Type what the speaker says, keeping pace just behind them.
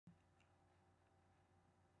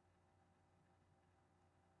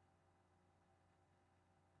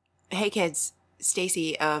Hey kids,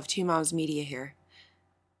 Stacy of Two Moms Media here.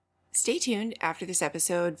 Stay tuned after this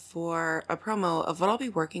episode for a promo of what I'll be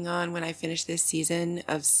working on when I finish this season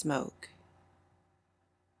of Smoke.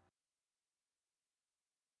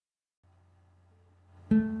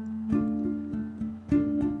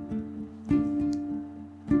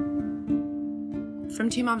 From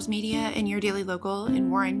Two Moms Media and your daily local in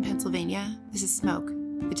Warren, Pennsylvania, this is Smoke,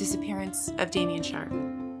 the disappearance of Damien Sharp.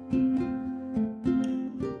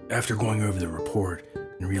 After going over the report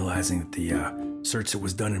and realizing that the search that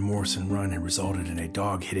was done in Morrison Run had resulted in a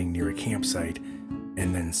dog hitting near a campsite,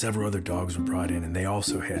 and then several other dogs were brought in and they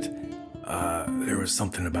also hit, there was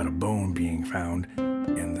something about a bone being found,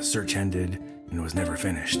 and the search ended and was never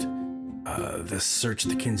finished. The search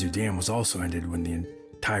at the Kinzua Dam was also ended when the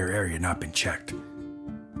entire area had not been checked.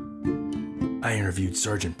 I interviewed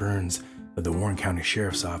Sergeant Burns of the Warren County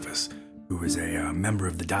Sheriff's Office, who is a member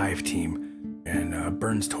of the dive team, and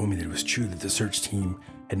Burns told me that it was true that the search team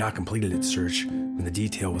had not completed its search when the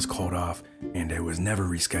detail was called off and it was never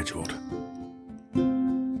rescheduled.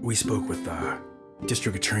 We spoke with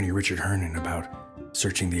District Attorney Richard Hernan about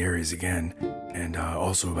searching the areas again, and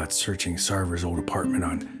also about searching Sarver's old apartment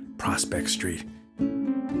on Prospect Street.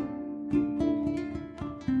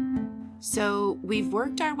 So we've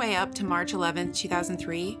worked our way up to March 11th,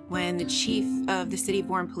 2003, when the chief of the City of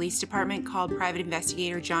Warren Police Department called private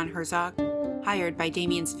investigator John Herzog, hired by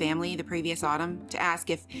Damien's family the previous autumn, to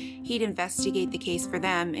ask if he'd investigate the case for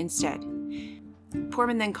them instead.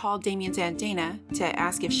 Poorman then called Damien's Aunt Dana to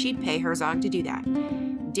ask if she'd pay Herzog to do that.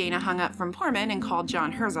 Dana hung up from Poorman and called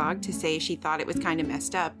John Herzog to say she thought it was kind of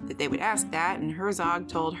messed up that they would ask that, and Herzog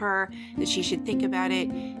told her that she should think about it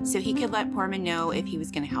so he could let Poorman know if he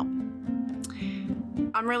was going to help.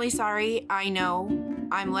 I'm really sorry. I know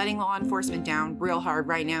I'm letting law enforcement down real hard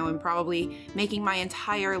right now and probably making my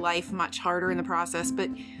entire life much harder in the process, but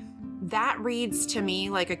that reads to me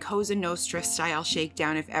like a Cosa Nostra style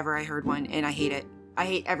shakedown if ever I heard one, and I hate it. I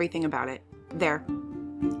hate everything about it. There.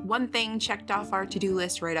 One thing checked off our to-do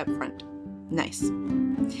list right up front. Nice.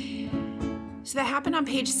 So that happened on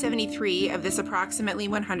page 73 of this approximately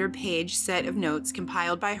 100-page set of notes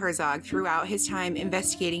compiled by Herzog throughout his time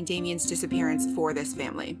investigating Damien's disappearance for this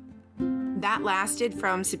family. That lasted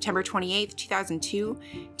from September 28th, 2002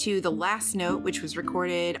 to the last note, which was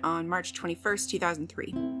recorded on March 21st,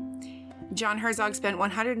 2003. John Herzog spent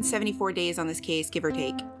 174 days on this case, give or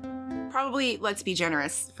take. Probably, let's be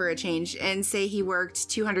generous for a change and say he worked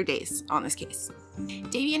 200 days on this case.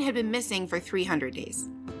 Damien had been missing for 300 days.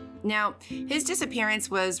 Now, his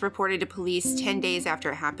disappearance was reported to police 10 days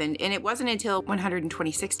after it happened, and it wasn't until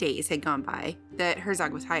 126 days had gone by that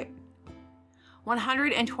Herzog was hired.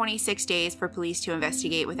 126 days for police to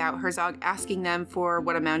investigate without Herzog asking them for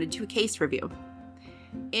what amounted to a case review.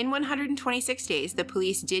 In 126 days, the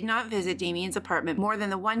police did not visit Damien's apartment more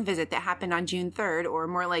than the one visit that happened on June 3rd, or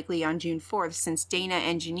more likely on June 4th, since Dana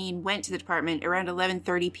and Janine went to the department around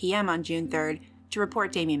 11:30 p.m. on June 3rd to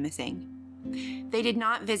report Damien missing. They did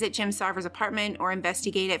not visit Jim Sarver's apartment or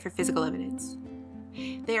investigate it for physical evidence.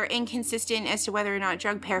 They are inconsistent as to whether or not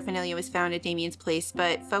drug paraphernalia was found at Damien's place,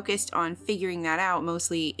 but focused on figuring that out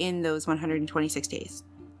mostly in those 126 days.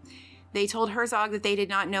 They told Herzog that they did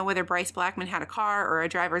not know whether Bryce Blackman had a car or a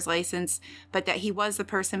driver's license, but that he was the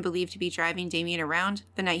person believed to be driving Damien around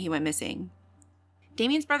the night he went missing.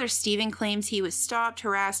 Damien's brother Stephen claims he was stopped,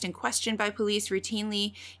 harassed, and questioned by police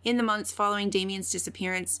routinely in the months following Damien's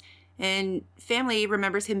disappearance, and family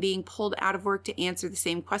remembers him being pulled out of work to answer the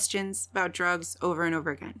same questions about drugs over and over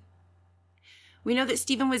again. We know that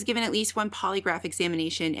Stephen was given at least one polygraph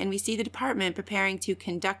examination, and we see the department preparing to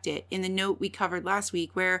conduct it in the note we covered last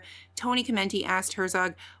week, where Tony Commenti asked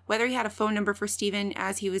Herzog whether he had a phone number for Stephen,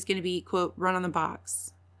 as he was going to be, quote, run on the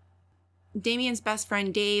box. Damien's best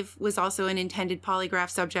friend Dave was also an intended polygraph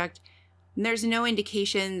subject. There's no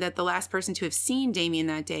indication that the last person to have seen Damien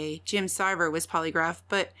that day, Jim Sarver, was polygraphed,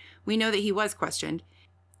 but we know that he was questioned.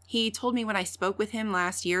 He told me when I spoke with him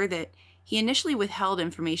last year that he initially withheld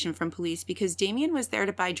information from police because Damien was there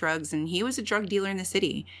to buy drugs and he was a drug dealer in the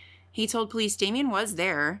city. He told police Damien was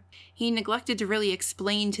there. He neglected to really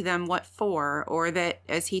explain to them what for, or that,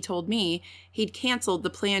 as he told me, he'd canceled the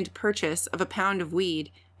planned purchase of a pound of weed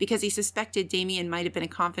because he suspected Damien might have been a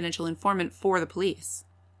confidential informant for the police.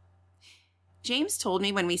 James told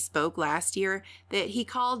me when we spoke last year that he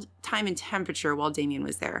called time and temperature while Damien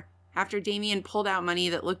was there, after Damien pulled out money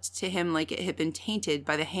that looked to him like it had been tainted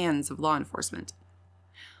by the hands of law enforcement.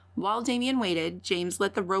 While Damien waited, James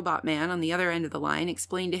let the robot man on the other end of the line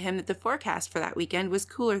explain to him that the forecast for that weekend was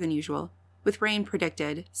cooler than usual, with rain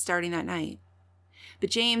predicted starting that night. But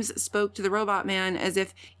James spoke to the robot man as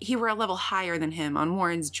if he were a level higher than him on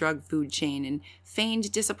Warren's drug food chain and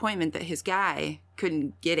feigned disappointment that his guy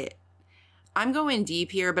couldn't get it. I'm going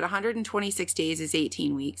deep here, but 126 days is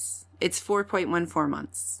 18 weeks. It's 4.14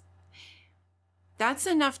 months. That's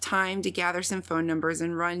enough time to gather some phone numbers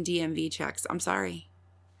and run DMV checks. I'm sorry.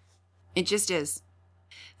 It just is.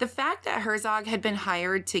 The fact that Herzog had been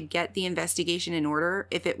hired to get the investigation in order,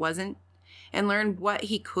 if it wasn't, and learned what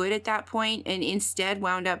he could at that point, and instead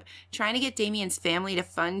wound up trying to get Damien's family to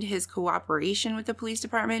fund his cooperation with the police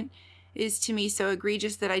department, is to me so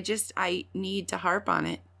egregious that I need to harp on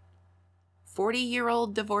it.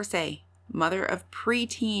 40-year-old divorcee, mother of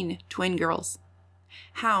preteen twin girls.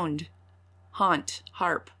 Hound, haunt,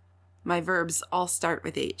 harp. My verbs all start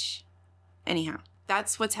with H. Anyhow,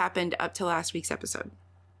 that's what's happened up to last week's episode.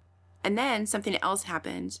 And then something else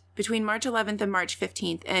happened between March 11th and March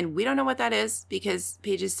 15th, and we don't know what that is because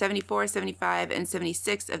pages 74, 75, and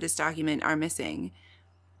 76 of this document are missing.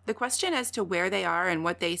 The question as to where they are and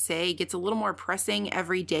what they say gets a little more pressing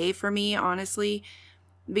every day for me, honestly,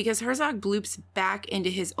 because Herzog bloops back into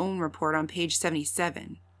his own report on page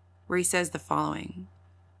 77, where he says the following.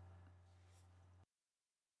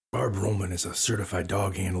 Barb Roman is a certified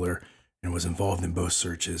dog handler and was involved in both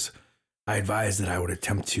searches. I advised that I would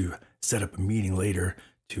attempt to set up a meeting later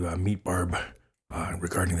to meet Barb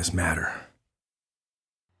regarding this matter.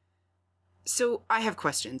 So I have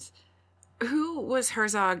questions. Who was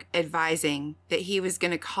Herzog advising that he was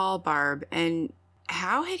going to call Barb, and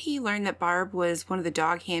how had he learned that Barb was one of the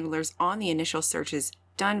dog handlers on the initial searches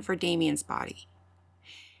done for Damien's body?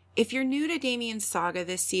 If you're new to Damien's saga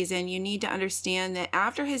this season, you need to understand that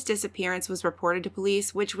after his disappearance was reported to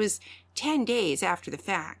police, which was 10 days after the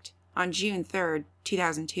fact, on June 3rd,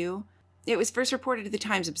 2002, it was first reported to the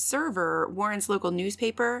Times-Observer, Warren's local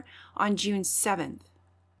newspaper, on June 7th.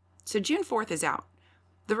 So June 4th is out.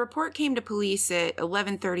 The report came to police at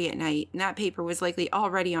 11:30 at night, and that paper was likely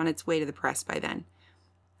already on its way to the press by then.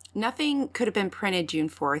 Nothing could have been printed June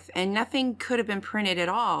 4th, and nothing could have been printed at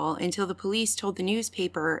all until the police told the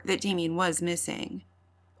newspaper that Damien was missing.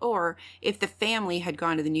 Or if the family had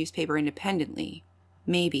gone to the newspaper independently.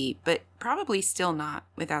 Maybe, but probably still not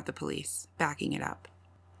without the police backing it up.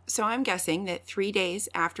 So I'm guessing that 3 days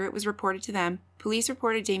after it was reported to them, police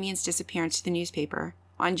reported Damien's disappearance to the newspaper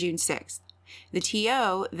on June 6th. The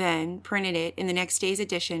TO then printed it in the next day's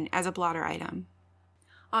edition as a blotter item.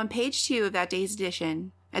 On page 2 of that day's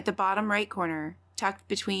edition, at the bottom right corner, tucked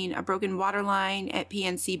between a broken water line at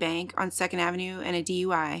PNC Bank on 2nd Avenue and a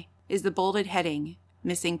DUI, is the bolded heading,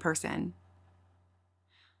 Missing Person.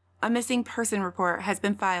 A missing person report has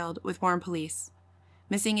been filed with Warren Police.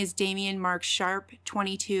 Missing is Damien Mark Sharp,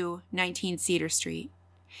 22, 19 Cedar Street.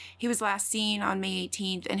 He was last seen on May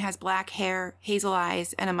 18th and has black hair, hazel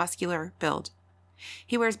eyes, and a muscular build.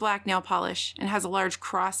 He wears black nail polish and has a large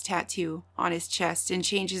cross tattoo on his chest and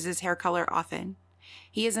changes his hair color often.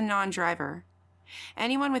 He is a non-driver.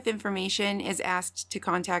 Anyone with information is asked to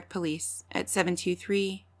contact police at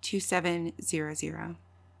 723-2700.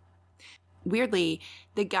 Weirdly,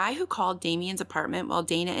 the guy who called Damien's apartment while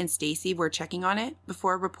Dana and Stacy were checking on it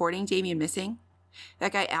before reporting Damien missing,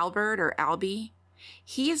 that guy Albert or Albie,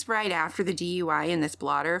 he is right after the DUI in this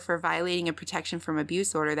blotter for violating a protection from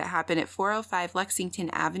abuse order that happened at 405 Lexington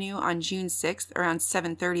Avenue on June 6th around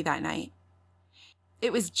 7:30 that night.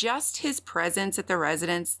 It was just his presence at the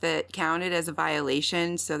residence that counted as a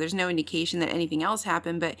violation, so there's no indication that anything else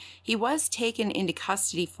happened, but he was taken into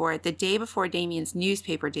custody for it the day before Damien's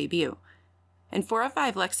newspaper debut. And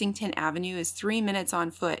 405 Lexington Avenue is 3 minutes on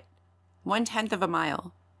foot, 1/10 of a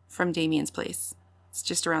mile from Damien's place. It's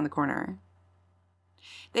just around the corner.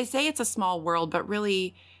 They say it's a small world, but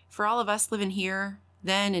really, for all of us living here,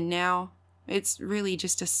 then and now, it's really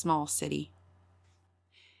just a small city.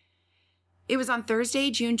 It was on Thursday,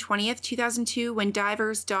 June 20th, 2002, when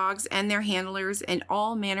divers, dogs, and their handlers, and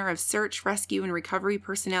all manner of search, rescue, and recovery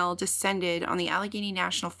personnel descended on the Allegheny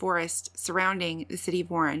National Forest surrounding the city of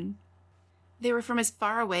Warren. They were from as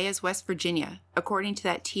far away as West Virginia, according to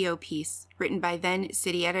that TO piece, written by then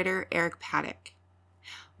city editor Eric Paddock.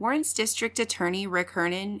 Warren's district attorney, Rick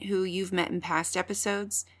Hernan, who you've met in past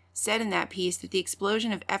episodes, said in that piece that the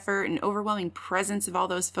explosion of effort and overwhelming presence of all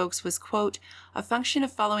those folks was, quote, a function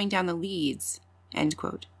of following down the leads, end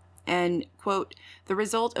quote, and, quote, the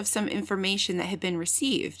result of some information that had been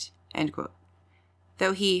received, end quote.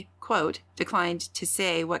 Though he, quote, declined to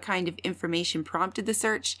say what kind of information prompted the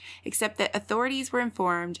search, except that authorities were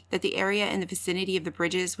informed that the area in the vicinity of the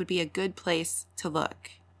bridges would be a good place to look,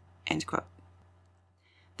 end quote.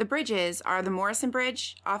 The bridges are the Morrison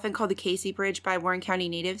Bridge, often called the Casey Bridge by Warren County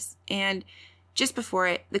natives, and Just before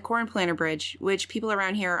it, the Corn Planter Bridge, which people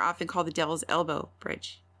around here often call the Devil's Elbow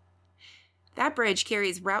Bridge. That bridge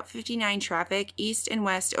carries Route 59 traffic east and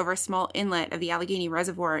west over a small inlet of the Allegheny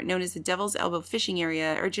Reservoir known as the Devil's Elbow Fishing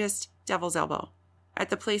Area, or just Devil's Elbow, at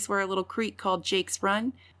the place where a little creek called Jake's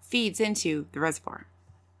Run feeds into the reservoir.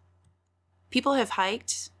 People have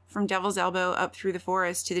hiked from Devil's Elbow up through the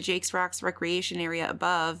forest to the Jake's Rocks recreation area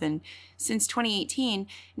above, and since 2018,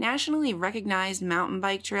 nationally recognized mountain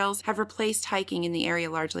bike trails have replaced hiking in the area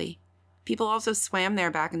largely. People also swam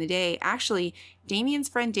there back in the day. Actually, Damien's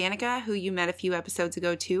friend Danica, who you met a few episodes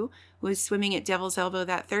ago too, was swimming at Devil's Elbow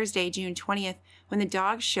that Thursday, June 20th, when the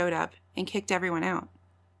dogs showed up and kicked everyone out.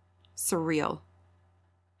 Surreal.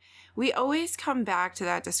 We always come back to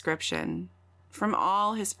that description from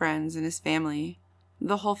all his friends and his family.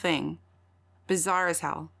 The whole thing. Bizarre as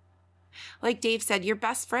hell. Like Dave said, your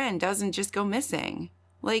best friend doesn't just go missing.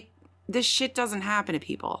 Like, this shit doesn't happen to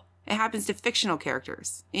people. It happens to fictional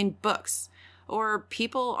characters in books or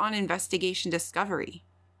people on Investigation Discovery,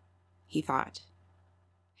 he thought.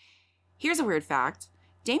 Here's a weird fact.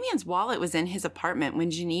 Damien's wallet was in his apartment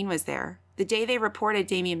when Janine was there, the day they reported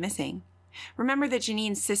Damien missing. Remember that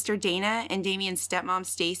Janine's sister Dana and Damien's stepmom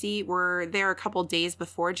Stacy were there a couple days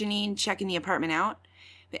before Janine, checking the apartment out?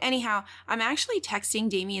 But anyhow, I'm actually texting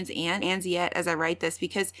Damien's aunt, Anziette, as I write this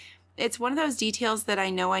because it's one of those details that I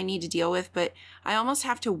know I need to deal with, but I almost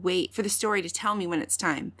have to wait for the story to tell me when it's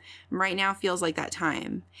time. Right now feels like that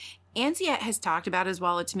time. Anziette has talked about his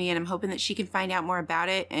wallet to me, and I'm hoping that she can find out more about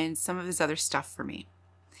it and some of his other stuff for me.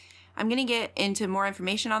 I'm going to get into more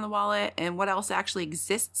information on the wallet and what else actually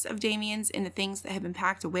exists of Damien's and the things that have been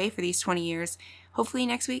packed away for these 20 years. Hopefully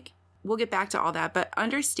next week. We'll get back to all that, but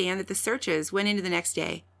understand that the searches went into the next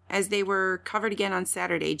day, as they were covered again on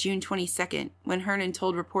Saturday, June 22nd, when Hernan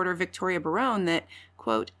told reporter Victoria Barone that,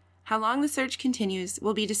 quote, how long the search continues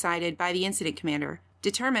will be decided by the incident commander,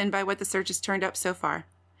 determined by what the search has turned up so far.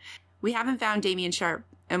 We haven't found Damien Sharp,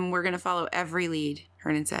 and we're going to follow every lead,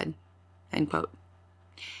 Hernan said, end quote.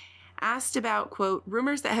 Asked about, quote,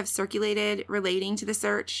 rumors that have circulated relating to the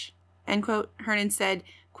search, end quote, Hernan said,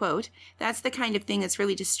 quote, that's the kind of thing that's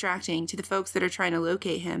really distracting to the folks that are trying to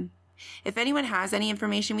locate him. If anyone has any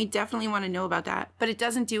information, we definitely want to know about that. But it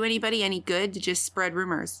doesn't do anybody any good to just spread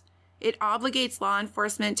rumors. It obligates law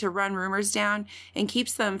enforcement to run rumors down and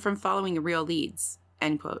keeps them from following real leads,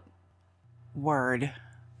 end quote. Word.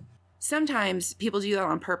 Sometimes people do that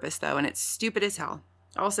on purpose, though, and it's stupid as hell.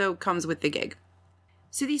 Also comes with the gig.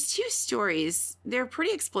 So these two stories, they're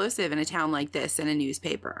pretty explosive in a town like this in a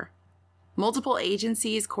newspaper. Multiple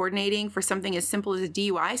agencies coordinating for something as simple as a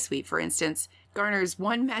DUI sweep, for instance, garners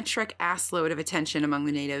one metric assload of attention among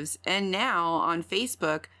the natives. And now, on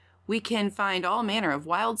Facebook, we can find all manner of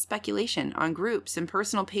wild speculation on groups and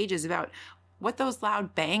personal pages about what those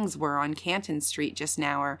loud bangs were on Canton Street just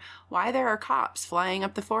now, or why there are cops flying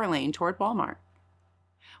up the 4-lane toward Walmart.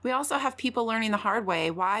 We also have people learning the hard way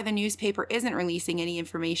why the newspaper isn't releasing any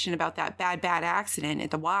information about that bad accident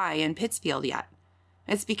at the Y in Pittsfield yet.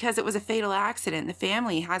 It's because it was a fatal accident. The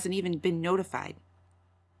family hasn't even been notified.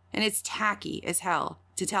 And it's tacky as hell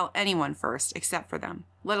to tell anyone first except for them,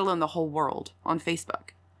 let alone the whole world, on Facebook.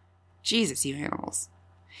 Jesus, you animals.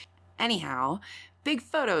 Anyhow, big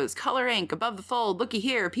photos, color ink, above the fold, looky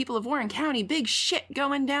here, people of Warren County, big shit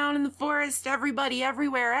going down in the forest, everybody,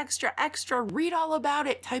 everywhere, extra, read all about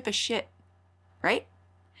it type of shit. Right?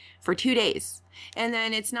 For 2 days. And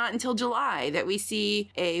then it's not until July that we see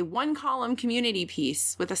a 1-column community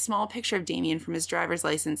piece with a small picture of Damien from his driver's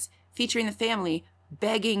license featuring the family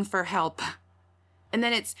begging for help. And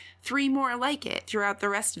then it's 3 more like it throughout the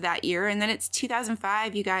rest of that year. And then it's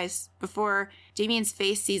 2005, you guys, before Damien's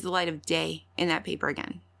face sees the light of day in that paper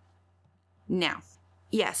again. Now,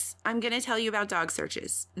 yes, I'm going to tell you about dog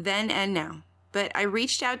searches, then and now. But I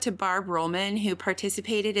reached out to Barb Rollman, who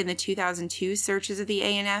participated in the 2002 searches of the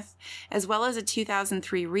ANF, as well as a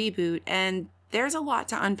 2003 reboot, and there's a lot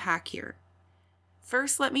to unpack here.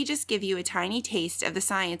 First, let me just give you a tiny taste of the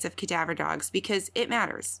science of cadaver dogs, because it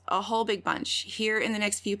matters, a whole big bunch, here in the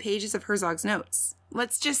next few pages of Herzog's notes.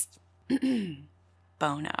 Let's just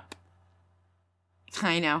bone up.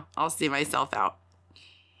 I know, I'll see myself out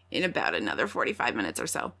in about another 45 minutes or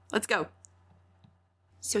so. Let's go.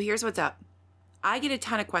 So here's what's up. I get a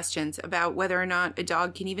ton of questions about whether or not a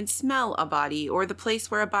dog can even smell a body, or the place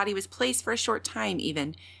where a body was placed for a short time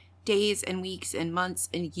even, days and weeks and months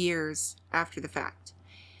and years after the fact.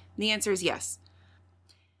 And the answer is yes.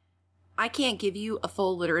 I can't give you a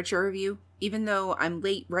full literature review, even though I'm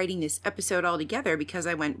late writing this episode altogether because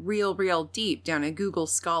I went real deep down a Google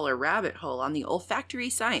Scholar rabbit hole on the olfactory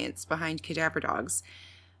science behind cadaver dogs.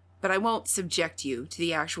 but I won't subject you to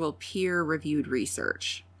the actual peer-reviewed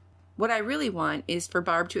research. What I really want is for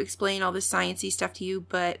Barb to explain all this science-y stuff to you,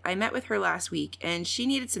 but I met with her last week, and she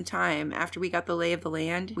needed some time after we got the lay of the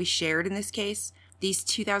land we shared in this case, these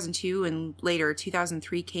 2002 and later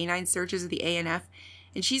 2003 canine searches of the ANF,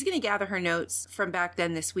 and she's going to gather her notes from back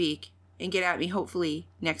then this week and get at me hopefully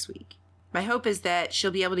next week. My hope is that she'll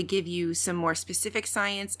be able to give you some more specific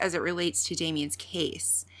science as it relates to Damien's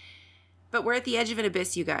case. But we're at the edge of an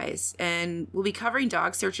abyss, you guys, and we'll be covering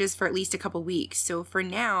dog searches for at least a couple weeks. So for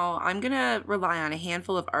now, I'm going to rely on a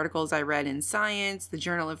handful of articles I read in Science, the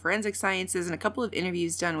Journal of Forensic Sciences, and a couple of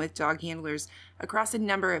interviews done with dog handlers across a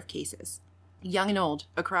number of cases, young and old,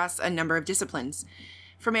 across a number of disciplines.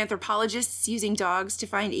 From anthropologists using dogs to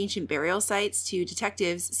find ancient burial sites to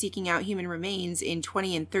detectives seeking out human remains in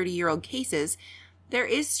 20 and 30-year-old cases, there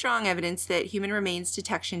is strong evidence that human remains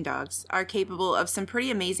detection dogs are capable of some pretty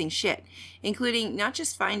amazing shit, including not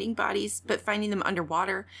just finding bodies, but finding them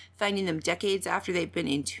underwater, finding them decades after they've been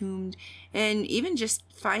entombed, and even just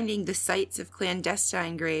finding the sites of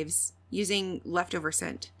clandestine graves using leftover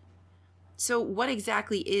scent. So what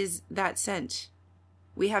exactly is that scent?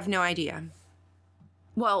 We have no idea.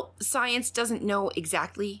 Well, science doesn't know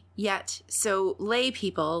exactly yet, so lay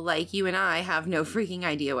people like you and I have no freaking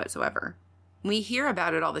idea whatsoever. We hear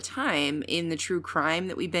about it all the time in the true crime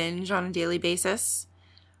that we binge on a daily basis.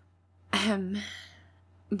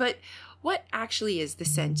 But what actually is the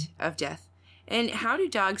scent of death? And how do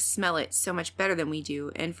dogs smell it so much better than we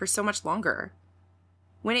do and for so much longer?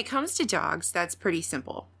 When it comes to dogs, that's pretty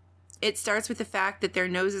simple. It starts with the fact that their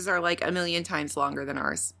noses are like 1,000,000 times longer than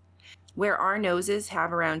ours. Where our noses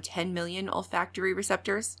have around 10 million olfactory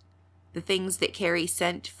receptors, the things that carry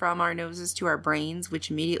scent from our noses to our brains,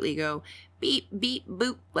 which immediately go beep, beep,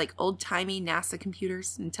 boop, like old-timey NASA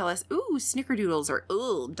computers, and tell us, ooh, snickerdoodles, or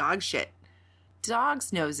ooh, dog shit.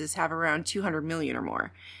 Dogs' noses have around 200 million or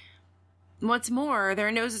more. What's more,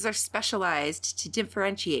 their noses are specialized to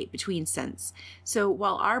differentiate between scents. So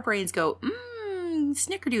while our brains go,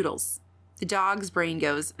 snickerdoodles, the dog's brain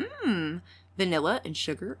goes, vanilla and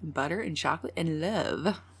sugar and butter and chocolate and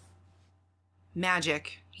love.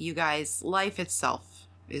 Magic, you guys. Life itself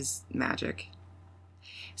is magic.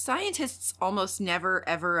 Scientists almost never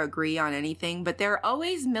ever agree on anything, but they're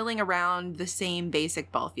always milling around the same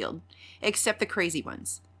basic ball field, except the crazy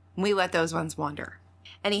ones. We let those ones wander.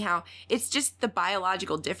 Anyhow, it's just the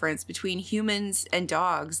biological difference between humans and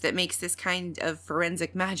dogs that makes this kind of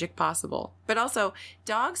forensic magic possible. But also,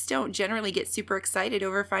 dogs don't generally get super excited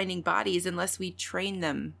over finding bodies unless we train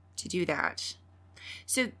them to do that.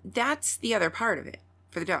 So that's the other part of it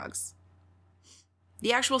for the dogs.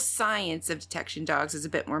 The actual science of detection dogs is a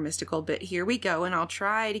bit more mystical, but here we go, and I'll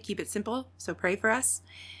try to keep it simple, so pray for us.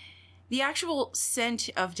 The actual scent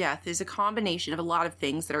of death is a combination of a lot of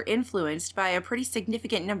things that are influenced by a pretty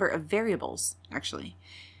significant number of variables, actually.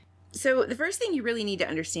 So the first thing you really need to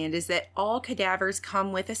understand is that all cadavers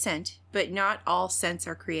come with a scent, but not all scents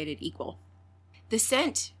are created equal. The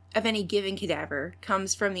scent of any given cadaver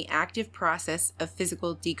comes from the active process of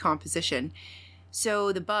physical decomposition.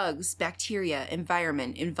 So the bugs, bacteria,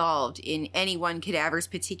 environment involved in any one cadaver's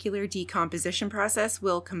particular decomposition process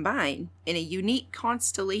will combine in a unique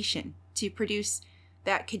constellation to produce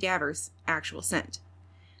that cadaver's actual scent.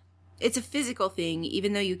 It's a physical thing,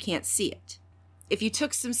 even though you can't see it. If you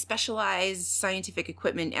took some specialized scientific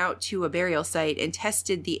equipment out to a burial site and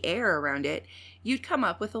tested the air around it, you'd come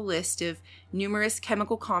up with a list of numerous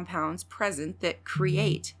chemical compounds present that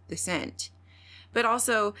create the scent. But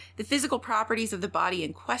also, the physical properties of the body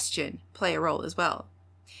in question play a role as well.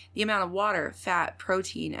 The amount of water, fat,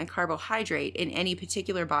 protein, and carbohydrate in any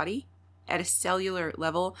particular body at a cellular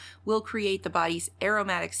level will create the body's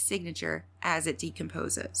aromatic signature as it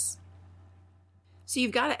decomposes. So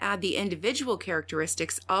you've got to add the individual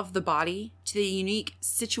characteristics of the body to the unique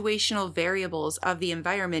situational variables of the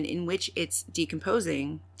environment in which it's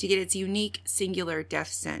decomposing to get its unique singular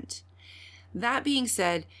death scent. That being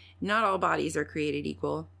said, not all bodies are created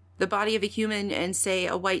equal. The body of a human and, say,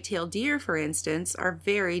 a white-tailed deer, for instance, are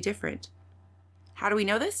very different. How do we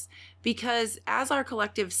know this? Because as our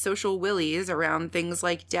collective social willies around things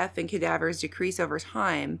like death and cadavers decrease over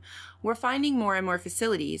time, we're finding more and more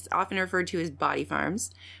facilities, often referred to as body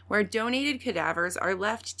farms, where donated cadavers are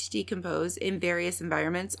left to decompose in various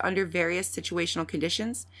environments under various situational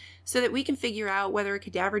conditions, so that we can figure out whether a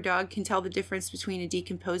cadaver dog can tell the difference between a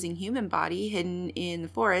decomposing human body hidden in the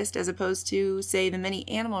forest as opposed to, say, the many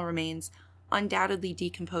animal remains undoubtedly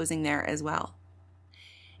decomposing there as well.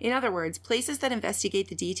 In other words, places that investigate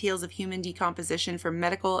the details of human decomposition for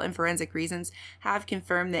medical and forensic reasons have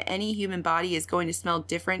confirmed that any human body is going to smell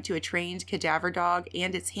different to a trained cadaver dog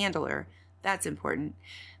and its handler, that's important,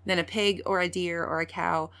 than a pig or a deer or a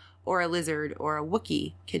cow or a lizard or a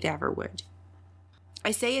Wookiee cadaver would. I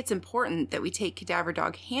say it's important that we take cadaver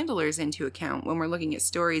dog handlers into account when we're looking at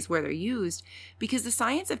stories where they're used, because the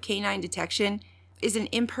science of canine detection is an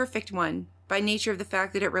imperfect one by nature of the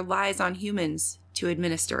fact that it relies on humans to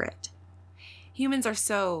administer it. Humans are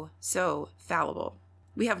so fallible.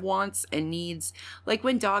 We have wants and needs, like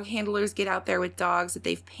when dog handlers get out there with dogs that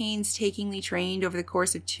they've painstakingly trained over the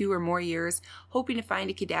course of 2 or more years, hoping to find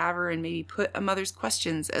a cadaver and maybe put a mother's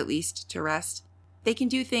questions at least to rest. They can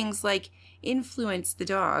do things like influence the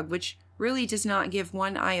dog, which really does not give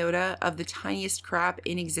one iota of the tiniest crap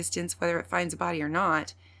in existence whether it finds a body or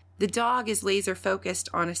not. The dog is laser focused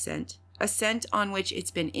on a scent on which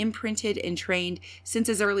it's been imprinted and trained since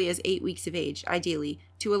as early as 8 weeks of age, ideally,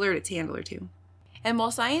 to alert its handler to. And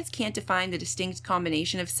while science can't define the distinct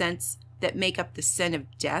combination of scents that make up the scent of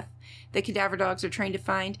death that cadaver dogs are trained to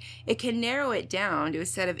find, it can narrow it down to a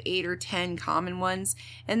set of 8 or 10 common ones,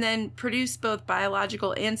 and then produce both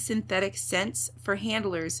biological and synthetic scents for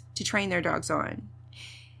handlers to train their dogs on.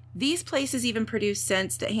 These places even produce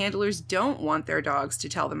scents that handlers don't want their dogs to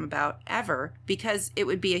tell them about, ever, because it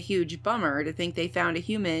would be a huge bummer to think they found a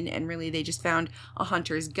human and really they just found a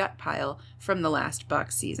hunter's gut pile from the last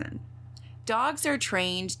buck season. Dogs are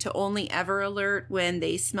trained to only ever alert when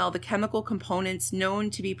they smell the chemical components known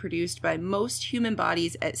to be produced by most human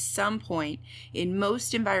bodies at some point in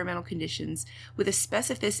most environmental conditions, with a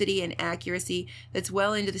specificity and accuracy that's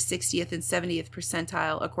well into the 60th and 70th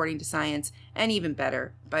percentile according to science, and even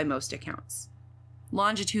better by most accounts.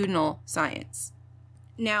 Longitudinal science.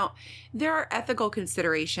 Now, there are ethical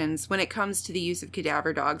considerations when it comes to the use of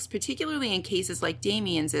cadaver dogs, particularly in cases like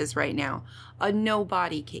Damien's is right now, a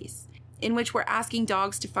no-body case, in which we're asking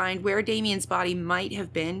dogs to find where Damien's body might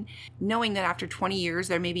have been, knowing that after 20 years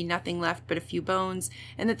there may be nothing left but a few bones,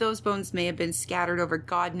 and that those bones may have been scattered over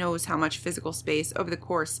God knows how much physical space over the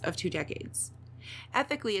course of 2 decades.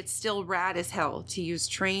 Ethically, it's still rad as hell to use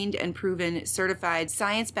trained and proven, certified,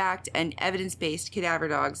 science-backed, and evidence-based cadaver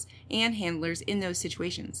dogs and handlers in those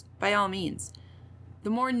situations, by all means.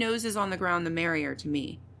 The more noses on the ground, the merrier to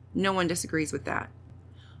me. No one disagrees with that.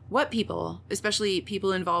 What people, especially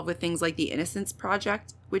people involved with things like the Innocence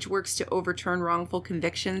Project, which works to overturn wrongful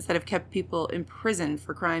convictions that have kept people in prison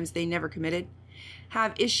for crimes they never committed,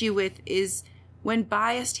 have issue with is when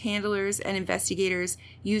biased handlers and investigators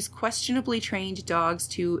use questionably trained dogs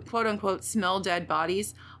to, quote-unquote, smell dead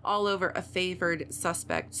bodies all over a favored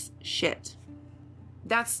suspect's shit.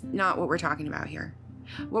 That's not what we're talking about here.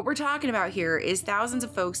 What we're talking about here is thousands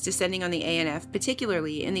of folks descending on the ANF,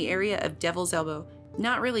 particularly in the area of Devil's Elbow,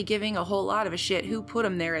 not really giving a whole lot of a shit who put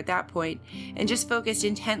him there at that point, and just focused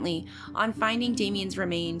intently on finding Damien's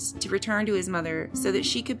remains to return to his mother so that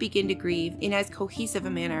she could begin to grieve in as cohesive a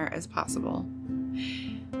manner as possible.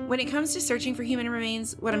 When it comes to searching for human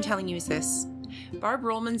remains, what I'm telling you is this. Barb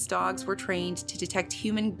Rollman's dogs were trained to detect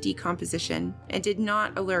human decomposition and did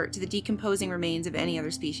not alert to the decomposing remains of any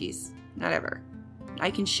other species. Not ever. I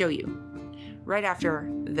can show you. Right after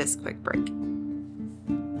this quick break.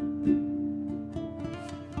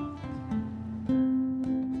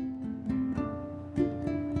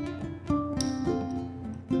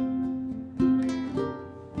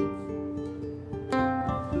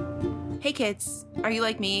 Hey kids, are you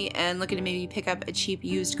like me and looking to maybe pick up a cheap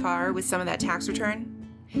used car with some of that tax return?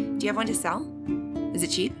 Do you have one to sell? Is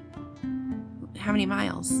it cheap? How many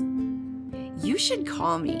miles? You should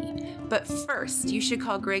call me. But first, you should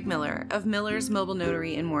call Greg Miller of Miller's Mobile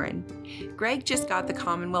Notary in Warren. Greg just got the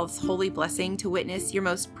Commonwealth's holy blessing to witness your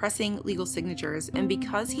most pressing legal signatures, and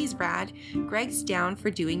because he's rad, Greg's down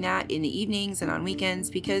for doing that in the evenings and on weekends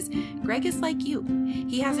because Greg is like you.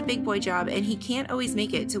 He has a big boy job and he can't always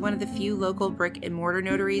make it to one of the few local brick and mortar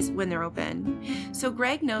notaries when they're open. So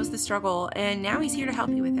Greg knows the struggle and now he's here to help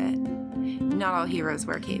you with it. Not all heroes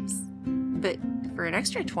wear capes, but for an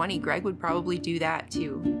extra $20, Greg would probably do that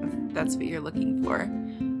too, if that's what you're looking for.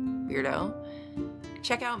 Weirdo.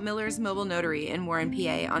 Check out Miller's Mobile Notary in Warren,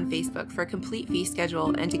 PA on Facebook for a complete fee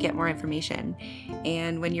schedule and to get more information.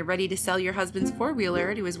 And when you're ready to sell your husband's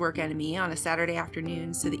four-wheeler to his work enemy on a Saturday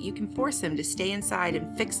afternoon so that you can force him to stay inside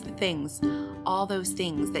and fix the things, all those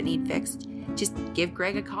things that need fixed, just give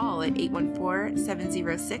Greg a call at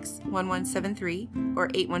 814-706-1173 or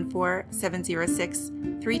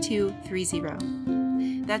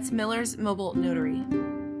 814-706-3230. That's Miller's Mobile Notary.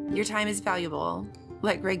 Your time is valuable.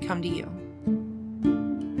 Let Greg come to you.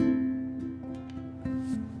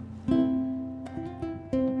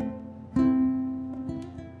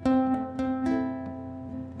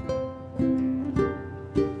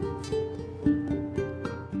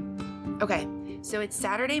 So it's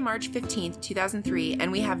Saturday, March 15th, 2003,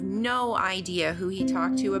 and we have no idea who he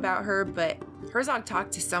talked to about her, but Herzog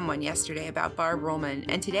talked to someone yesterday about Barb Rollman,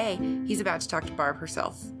 and today he's about to talk to Barb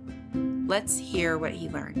herself. Let's hear what he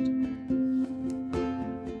learned.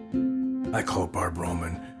 I called Barb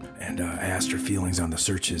Rollman and I asked her feelings on the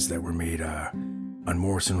searches that were made on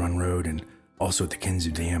Morrison Run Road and also at the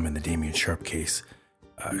Kinzua Dam in the Damien Sharp case.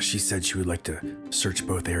 She said she would like to search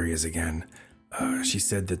both areas again. She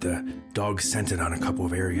said that the dogs scented on a couple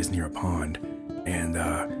of areas near a pond, and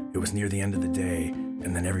it was near the end of the day,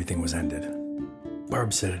 and then everything was ended.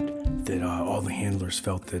 Barb said that all the handlers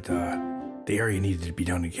felt that the area needed to be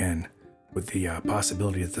done again, with the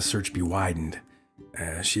possibility that the search be widened.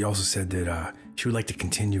 She also said that she would like to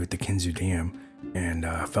continue at the Kinzua Dam, and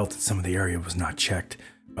felt that some of the area was not checked,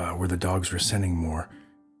 where the dogs were scenting more.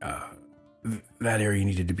 That area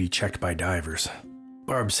needed to be checked by divers.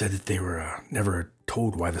 Barb said that they were never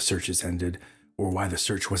told why the searches ended or why the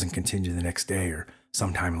search wasn't continued the next day or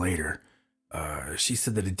sometime later. She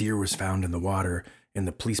said that a deer was found in the water and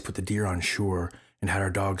the police put the deer on shore and had our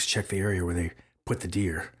dogs check the area where they put the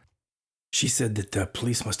deer. She said that the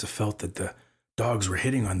police must have felt that the dogs were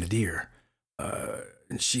hitting on the deer.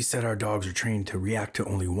 And she said our dogs are trained to react to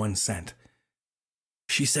only one scent.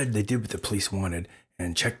 She said they did what the police wanted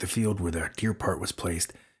and checked the field where the deer part was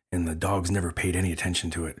placed, and the dogs never paid any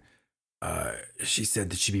attention to it. She said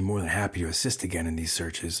that she'd be more than happy to assist again in these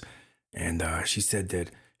searches, and she said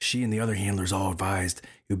that she and the other handlers all advised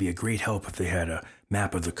it would be a great help if they had a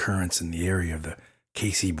map of the currents in the area of the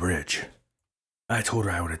KC Bridge. I told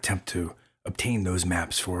her I would attempt to obtain those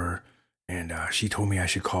maps for her, and she told me I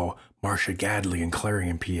should call Marcia Gadley in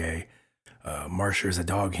Clarion, PA. Marcia is a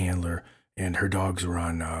dog handler, and her dogs were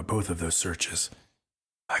on both of those searches.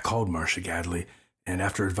 I called Marcia Gadley, and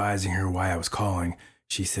after advising her why I was calling,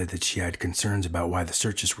 she said that she had concerns about why the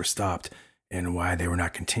searches were stopped and why they were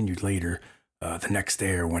not continued later, the next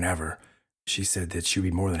day or whenever. She said that she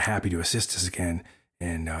would be more than happy to assist us again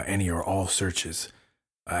in any or all searches.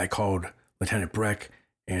 I called Lieutenant Breck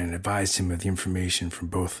and advised him of the information from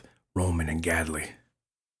both Rollman and Gadley.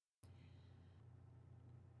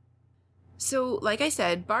 So, like I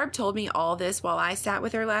said, Barb told me all this while I sat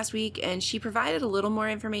with her last week, and she provided a little more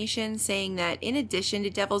information saying that in addition to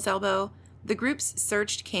Devil's Elbow, the groups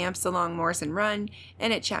searched camps along Morrison Run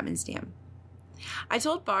and at Chapman's Dam. I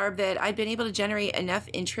told Barb that I'd been able to generate enough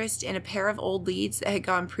interest in a pair of old leads that had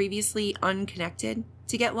gone previously unconnected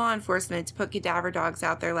to get law enforcement to put cadaver dogs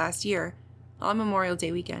out there last year on Memorial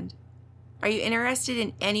Day weekend. Are you interested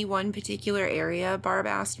in any one particular area? Barb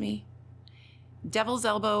asked me. Devil's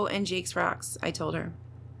Elbow and Jake's Rocks, I told her.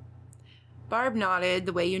 Barb nodded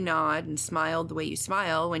the way you nod and smiled the way you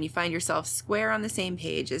smile when you find yourself square on the same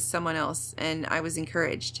page as someone else, and I was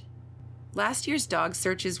encouraged. Last year's dog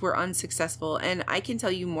searches were unsuccessful, and I can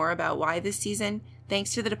tell you more about why this season,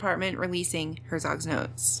 thanks to the department releasing Herzog's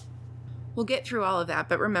notes. We'll get through all of that,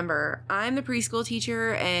 but remember, I'm the preschool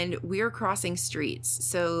teacher, and we're crossing streets,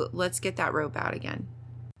 so let's get that rope out again.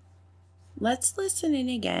 Let's listen in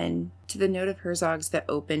again to the note of Herzog's that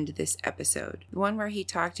opened this episode, the one where he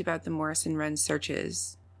talked about the Morrison Run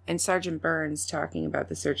searches, and Sergeant Burns talking about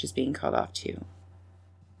the searches being called off too.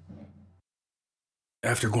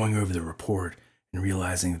 After going over the report and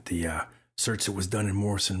realizing that the search that was done in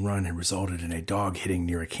Morrison Run had resulted in a dog hitting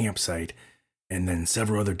near a campsite, and then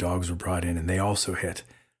several other dogs were brought in and they also hit,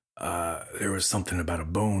 there was something about a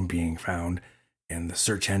bone being found, and the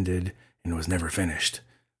search ended and was never finished.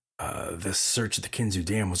 The search at the Kinzua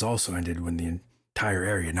Dam was also ended when the entire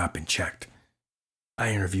area had not been checked.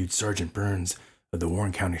 I interviewed Sergeant Burns of the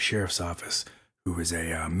Warren County Sheriff's Office, who was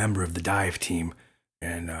a member of the dive team,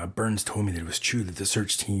 and Burns told me that it was true that the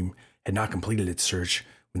search team had not completed its search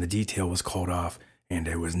when the detail was called off, and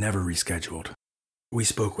it was never rescheduled. We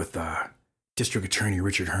spoke with District Attorney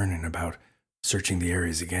Richard Hernan about searching the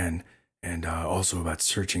areas again, and also about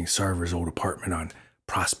searching Sarver's old apartment on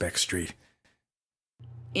Prospect Street.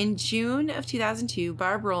 In June of 2002,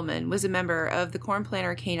 Barb Rollman was a member of the Corn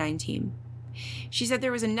Planter Canine team. She said there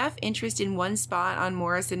was enough interest in one spot on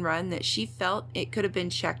Morrison Run that she felt it could have been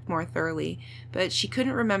checked more thoroughly, but she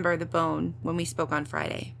couldn't remember the bone when we spoke on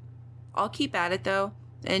Friday. I'll keep at it, though,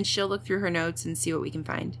 and she'll look through her notes and see what we can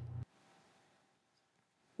find.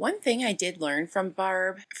 One thing I did learn from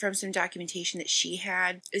Barb, from some documentation that she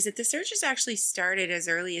had, is that the searches actually started as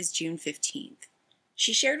early as June 15th.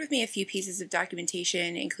 She shared with me a few pieces of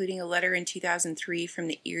documentation, including a letter in 2003 from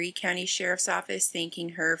the Erie County Sheriff's Office thanking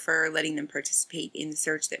her for letting them participate in the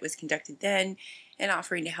search that was conducted then and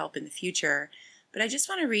offering to help in the future. But I just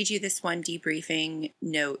want to read you this one debriefing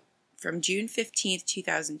note from June 15th,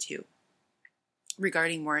 2002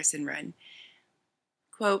 regarding Morrison Run.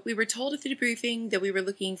 Quote, "We were told at the debriefing that we were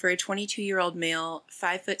looking for a 22-year-old male,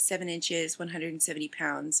 5 foot 7 inches, 170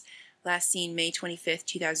 pounds, last seen May 25th,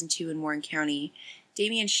 2002 in Warren County.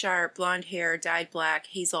 Damian Sharp, blonde hair, dyed black,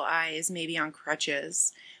 hazel eyes, maybe on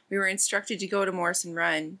crutches. We were instructed to go to Morrison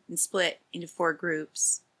Run and split into 4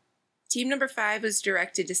 groups." Team number 5 was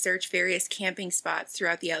directed to search various camping spots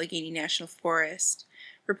throughout the Allegheny National Forest.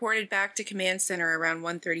 Reported back to Command Center around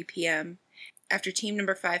 1:30 p.m. After team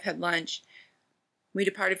number 5 had lunch, we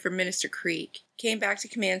departed for Minister Creek, came back to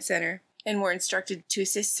Command Center, and were instructed to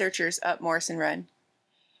assist searchers up Morrison Run.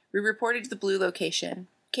 We reported to the blue location.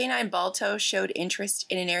 Canine Balto showed interest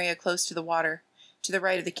in an area close to the water, to the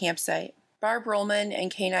right of the campsite. Barb Rollman and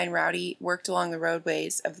Canine Rowdy worked along the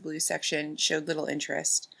roadways of the blue section, showed little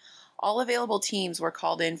interest. All available teams were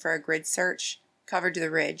called in for a grid search, covered to the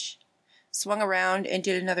ridge, swung around and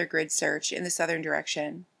did another grid search in the southern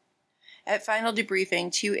direction. At final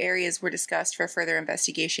debriefing, 2 areas were discussed for further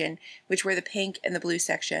investigation, which were the pink and the blue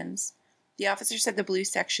sections. The officer said the blue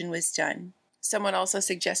section was done. Someone also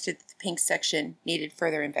suggested that the pink section needed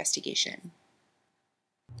further investigation.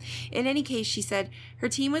 In any case, she said, her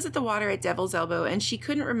team was at the water at Devil's Elbow, and she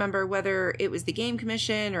couldn't remember whether it was the Game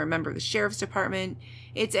Commission or a member of the Sheriff's Department.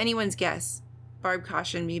 It's anyone's guess, Barb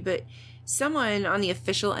cautioned me, but someone on the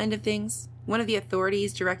official end of things, one of the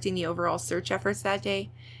authorities directing the overall search efforts that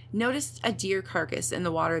day, noticed a deer carcass in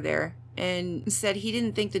the water there and said he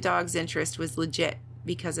didn't think the dog's interest was legit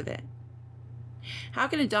because of it. How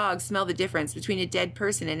can a dog smell the difference between a dead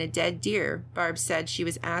person and a dead deer? Barb said she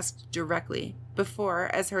was asked directly.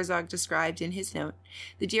 Before, as Herzog described in his note,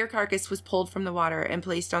 the deer carcass was pulled from the water and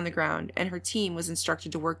placed on the ground, and her team was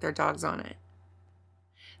instructed to work their dogs on it.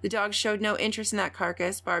 The dogs showed no interest in that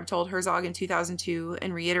carcass, Barb told Herzog in 2002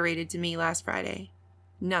 and reiterated to me last Friday.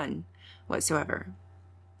 None whatsoever.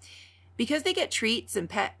 Because they get treats and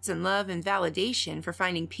pets and love and validation for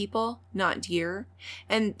finding people, not deer,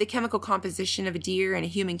 and the chemical composition of a deer and a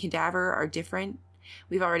human cadaver are different.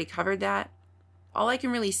 We've already covered that. All I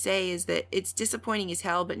can really say is that it's disappointing as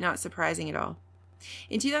hell, but not surprising at all.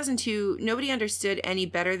 In 2002, nobody understood any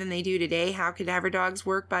better than they do today how cadaver dogs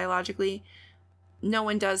work biologically. No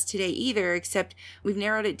one does today either, except we've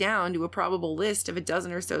narrowed it down to a probable list of a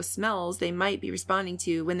dozen or so smells they might be responding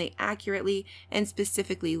to when they accurately and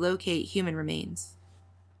specifically locate human remains.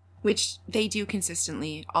 Which they do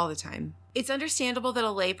consistently all the time. It's understandable that a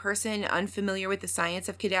layperson unfamiliar with the science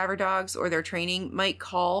of cadaver dogs or their training might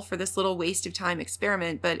call for this little waste of time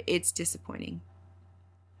experiment, but it's disappointing.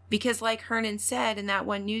 Because like Hernan said in that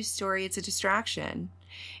one news story, it's a distraction.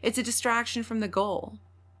 It's a distraction from the goal.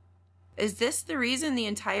 Is this the reason the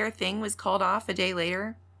entire thing was called off a day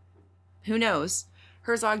later? Who knows?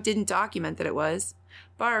 Herzog didn't document that it was.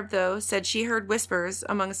 Barb, though, said she heard whispers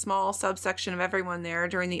among a small subsection of everyone there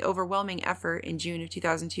during the overwhelming effort in June of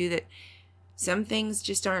 2002 that some things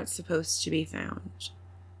just aren't supposed to be found.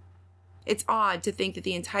 It's odd to think that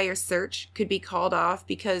the entire search could be called off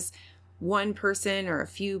because one person or a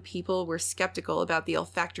few people were skeptical about the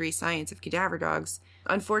olfactory science of cadaver dogs.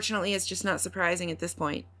 Unfortunately, it's just not surprising at this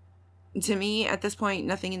point. To me, at this point,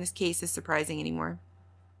 nothing in this case is surprising anymore.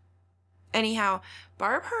 Anyhow,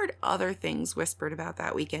 Barb heard other things whispered about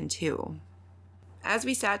that weekend, too. As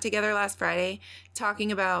we sat together last Friday,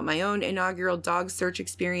 talking about my own inaugural dog search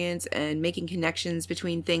experience and making connections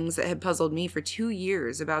between things that had puzzled me for 2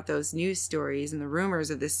 years about those news stories and the rumors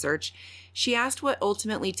of this search, she asked what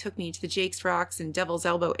ultimately took me to the Jake's Rocks and Devil's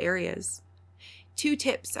Elbow areas. 2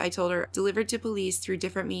 tips, I told her, delivered to police through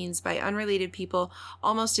different means by unrelated people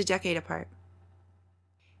almost a decade apart.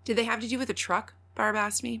 Did they have to do with a truck? Barb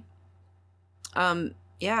asked me.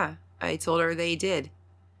 Yeah, I told her they did.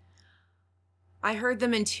 I heard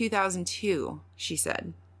them in 2002, she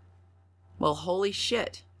said. Well, holy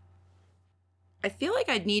shit. I feel like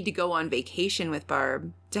I'd need to go on vacation with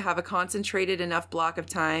Barb to have a concentrated enough block of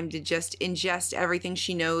time to just ingest everything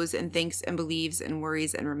she knows and thinks and believes and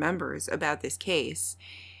worries and remembers about this case.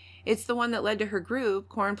 It's the one that led to her group,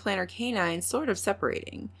 Corn Planter Canine, sort of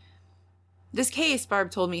separating. This case, Barb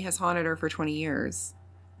told me, has haunted her for 20 years.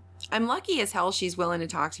 I'm lucky as hell she's willing to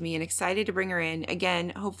talk to me and excited to bring her in,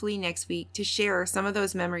 again, hopefully next week, to share some of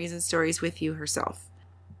those memories and stories with you herself.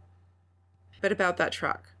 But about that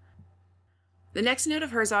truck. The next note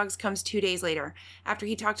of Herzog's comes 2 days later, after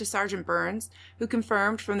he talked to Sergeant Burns, who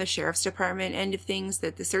confirmed from the Sheriff's Department end of things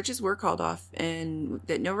that the searches were called off and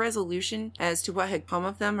that no resolution as to what had come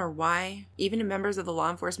of them or why, even to members of the law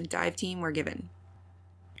enforcement dive team, were given.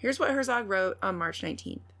 Here's what Herzog wrote on March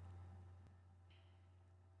 19th.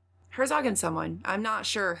 Herzog and someone, I'm not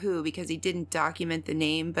sure who because he didn't document the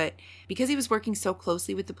name, but because he was working so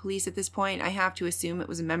closely with the police at this point, I have to assume it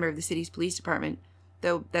was a member of the city's police department,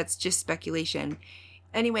 though that's just speculation.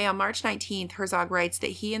 Anyway, on March 19th, Herzog writes that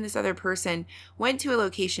he and this other person went to a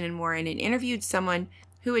location in Warren and interviewed someone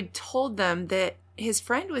who had told them that his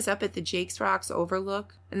friend was up at the Jakes Rocks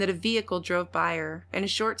Overlook and that a vehicle drove by her, and a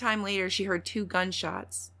short time later she heard 2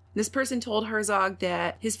 gunshots. This person told Herzog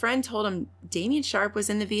that his friend told him Damien Sharp was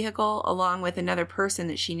in the vehicle along with another person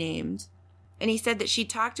that she named, and he said that she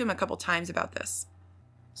talked to him a couple times about this.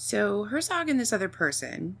 So Herzog and this other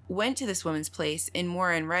person went to this woman's place in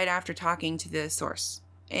Warren right after talking to the source,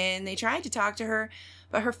 and they tried to talk to her,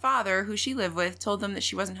 but her father, who she lived with, told them that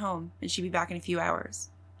she wasn't home and she'd be back in a few hours.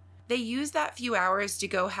 They used that few hours to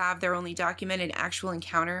go have their only documented actual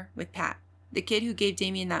encounter with Pat, the kid who gave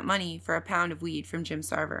Damien that money for a pound of weed from Jim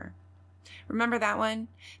Sarver. Remember that one?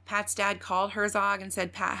 Pat's dad called Herzog and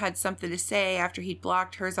said Pat had something to say after he'd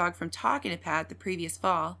blocked Herzog from talking to Pat the previous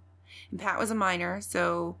fall. And Pat was a minor,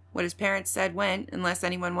 so what his parents said went, unless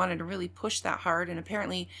anyone wanted to really push that hard, and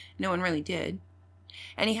apparently no one really did.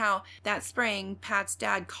 Anyhow, that spring, Pat's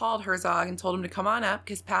dad called Herzog and told him to come on up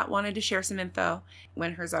because Pat wanted to share some info.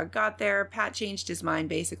 When Herzog got there, Pat changed his mind,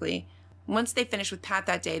 basically. Once they finished with Pat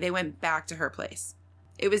that day, they went back to her place.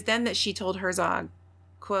 It was then that she told Herzog,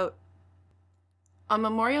 quote, "On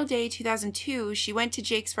Memorial Day 2002, she went to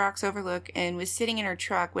Jakes Rocks Overlook and was sitting in her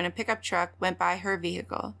truck when a pickup truck went by her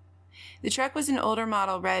vehicle. The truck was an older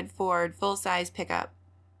model red Ford full-size pickup.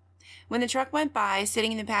 When the truck went by,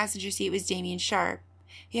 sitting in the passenger seat was Damien Sharp.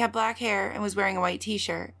 He had black hair and was wearing a white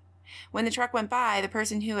t-shirt. When the truck went by, the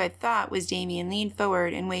person who I'd thought was Damien leaned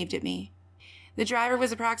forward and waved at me. The driver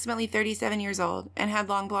was approximately 37 years old and had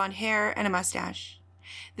long blonde hair and a mustache.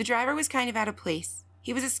 The driver was kind of out of place.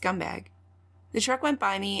 He was a scumbag. The truck went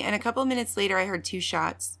by me, and a couple of minutes later I heard 2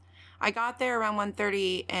 shots. I got there around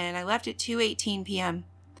 1:30, and I left at 2:18 p.m.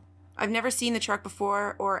 I've never seen the truck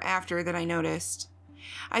before or after that I noticed.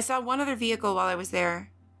 I saw one other vehicle while I was there.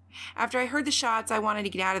 After I heard the shots, I wanted to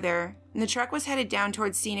get out of there, and the truck was headed down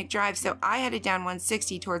towards Scenic Drive, so I headed down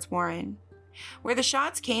 160 towards Warren. Where the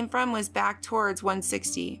shots came from was back towards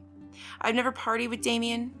 160. I've never partied with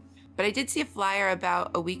Damien, but I did see a flyer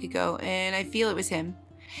about a week ago, and I feel it was him.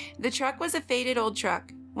 The truck was a faded old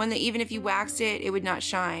truck, one that even if you waxed it, it would not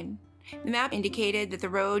shine. The map indicated that the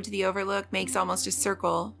road to the overlook makes almost a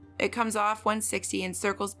circle. It comes off 160 and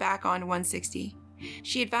circles back onto 160.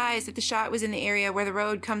 She advised that the shot was in the area where the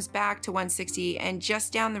road comes back to 160 and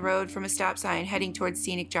just down the road from a stop sign heading towards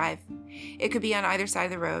Scenic Drive. It could be on either side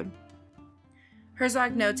of the road.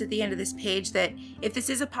 Herzog notes at the end of this page that if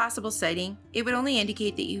this is a possible sighting, it would only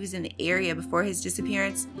indicate that he was in the area before his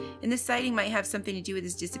disappearance, and this sighting might have something to do with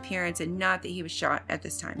his disappearance and not that he was shot at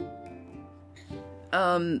this time.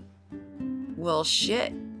 Well,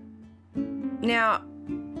 shit. Now,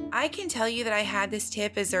 I can tell you that I had this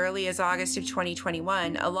tip as early as August of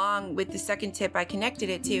 2021, along with the second tip I connected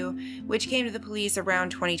it to, which came to the police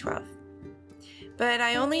around 2012. But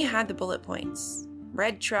I only had the bullet points.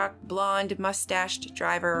 Red truck, blonde, mustached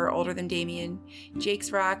driver, older than Damien.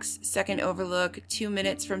 Jakes Rocks, second overlook, 2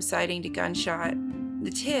 minutes from sighting to gunshot.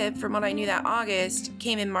 The tip, from what I knew that August,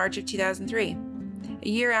 came in March of 2003, a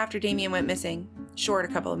year after Damien went missing, short a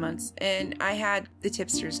couple of months, and I had the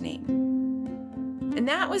tipster's name. And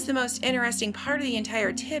that was the most interesting part of the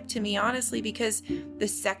entire tip to me, honestly, because the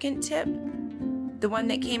second tip, the one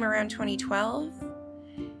that came around 2012,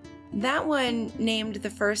 that one named the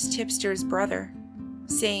first tipster's brother,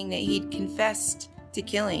 saying that he'd confessed to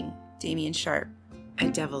killing Damien Sharp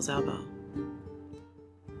at Devil's Elbow.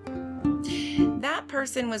 That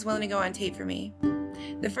person was willing to go on tape for me.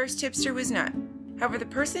 The first tipster was not. However, the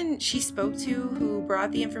person she spoke to who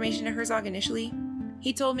brought the information to Herzog initially,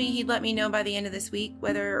 he told me he'd let me know by the end of this week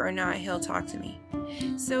whether or not he'll talk to me.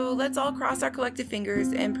 So let's all cross our collective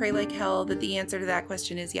fingers and pray like hell that the answer to that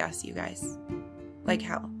question is yes, you guys. Like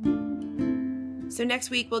hell. So next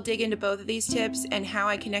week we'll dig into both of these tips and how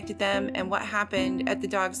I connected them and what happened at the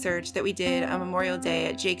dog search that we did on Memorial Day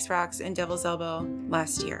at Jakes Rocks and Devil's Elbow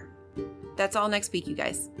last year. That's all next week, you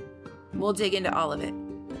guys. We'll dig into all of it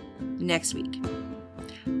next week.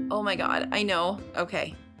 Oh my God, I know.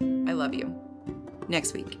 Okay, I love you.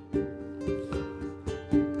 Next week.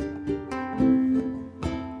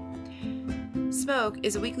 Smoke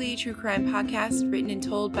is a weekly true crime podcast written and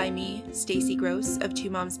told by me, Stacey Gross of Two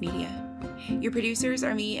Moms Media. Your producers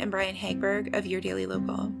are me and Brian Hagberg of Your Daily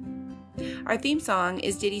Local. Our theme song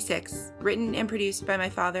is Ditty 6, written and produced by my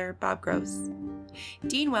father, Bob Gross.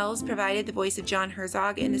 Dean Wells provided the voice of John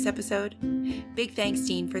Herzog in this episode. Big thanks,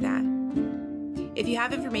 Dean, for that. If you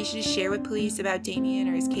have information to share with police about Damien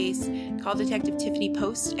or his case, call Detective Tiffany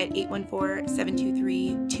Post at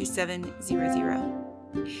 814-723-2700.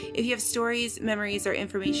 If you have stories, memories, or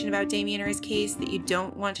information about Damien or his case that you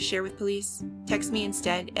don't want to share with police, text me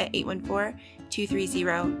instead at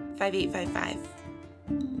 814-230-5855.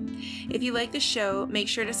 If you like the show, make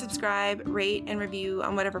sure to subscribe, rate, and review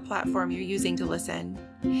on whatever platform you're using to listen.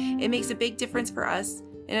 It makes a big difference for us,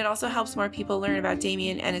 and it also helps more people learn about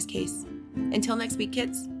Damien and his case. Until next week,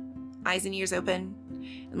 kids, eyes and ears open,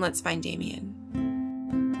 and let's find Damien.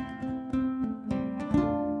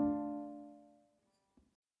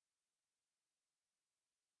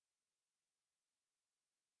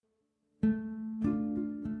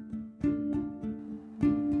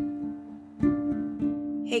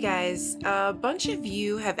 Hey guys, a bunch of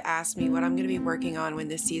you have asked me what I'm going to be working on when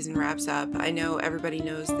this season wraps up. I know everybody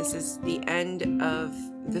knows this is the end of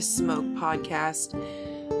the Smoke podcast.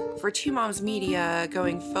 For Two Moms Media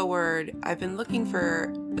going forward, I've been looking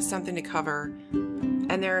for something to cover,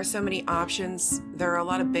 and there are so many options. There are a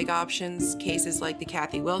lot of big options, cases like the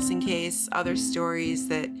Kathy Wilson case, other stories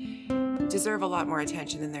that deserve a lot more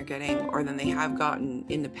attention than they're getting or than they have gotten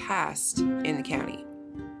in the past in the county.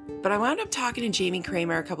 But I wound up talking to Jamie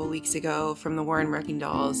Kramer a couple weeks ago from the Warren Wrecking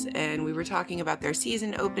Dolls, and we were talking about their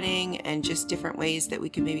season opening and just different ways that we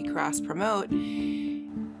could maybe cross-promote.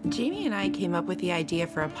 Jamie and I came up with the idea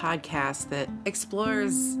for a podcast that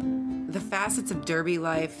explores the facets of Derby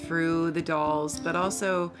life through the dolls, but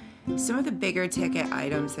also some of the bigger ticket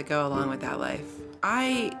items that go along with that life.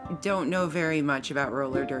 I don't know very much about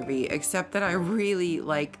roller derby, except that I really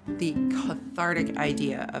like the cathartic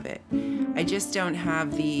idea of it. I just don't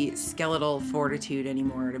have the skeletal fortitude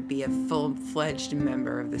anymore to be a full-fledged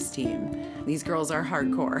member of this team. These girls are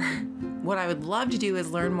hardcore. What I would love to do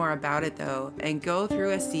is learn more about it, though, and go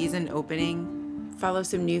through a season opening, follow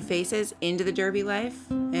some new faces into the derby life,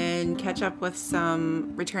 and catch up with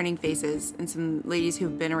some returning faces and some ladies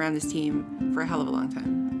who've been around this team for a hell of a long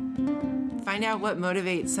time. Find out what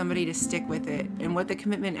motivates somebody to stick with it and what the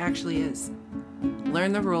commitment actually is.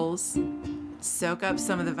 Learn the rules, soak up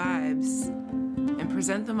some of the vibes, and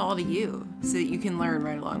present them all to you so that you can learn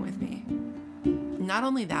right along with me. Not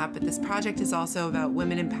only that, but this project is also about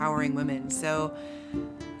women empowering women. So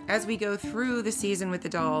as we go through the season with the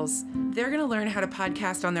dolls, they're going to learn how to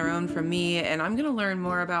podcast on their own from me, and I'm going to learn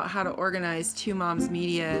more about how to organize Two Moms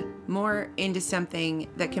Media more into something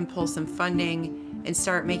that can pull some funding and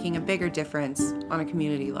start making a bigger difference on a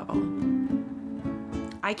community level.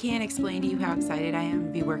 I can't explain to you how excited I am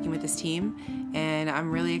to be working with this team, and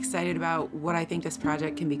I'm really excited about what I think this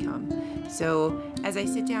project can become. So as I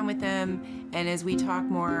sit down with them and as we talk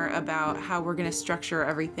more about how we're going to structure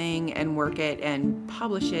everything and work it and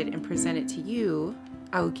publish it and present it to you,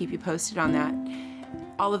 I will keep you posted on that.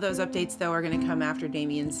 All of those updates, though, are going to come after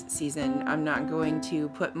Damien's season. I'm not going to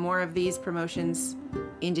put more of these promotions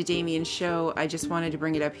into Damien's show. I just wanted to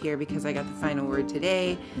bring it up here because I got the final word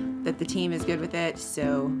today that the team is good with it.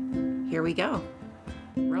 So here we go.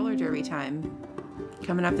 Roller derby time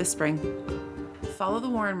coming up this spring. Follow the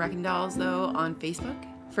Warren Wrecking Dolls, though, on Facebook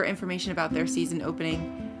for information about their season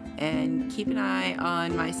opening, and keep an eye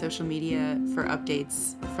on my social media for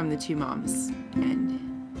updates from the Two Moms. And